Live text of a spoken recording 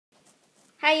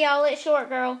Hey y'all, it's Short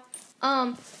Girl.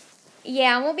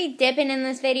 Yeah, I won't be dipping in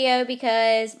this video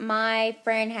because my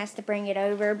friend has to bring it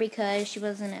over because she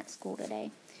wasn't at school today.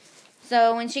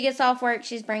 So when she gets off work,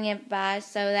 she's bringing it by,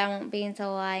 so that won't be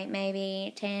until like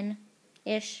maybe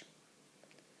 10-ish.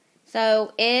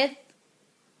 So if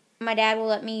my dad will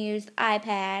let me use the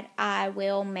iPad, I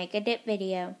will make a dip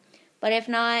video. But if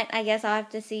not, I guess I'll have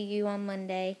to see you on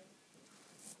Monday.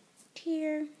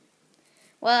 Tear.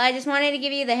 Well, I just wanted to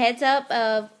give you the heads up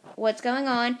of what's going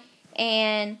on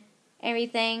and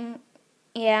everything.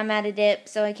 Yeah, I'm out of dip,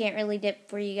 so I can't really dip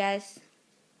for you guys.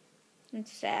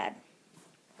 It's sad.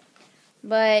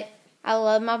 But I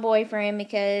love my boyfriend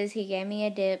because he gave me a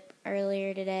dip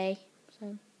earlier today.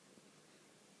 So,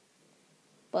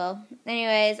 well,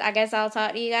 anyways, I guess I'll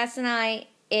talk to you guys tonight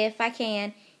if I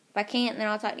can. If I can't, then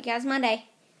I'll talk to you guys Monday.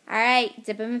 Alright,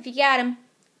 zip 'em if you got 'em.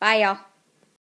 Bye, y'all.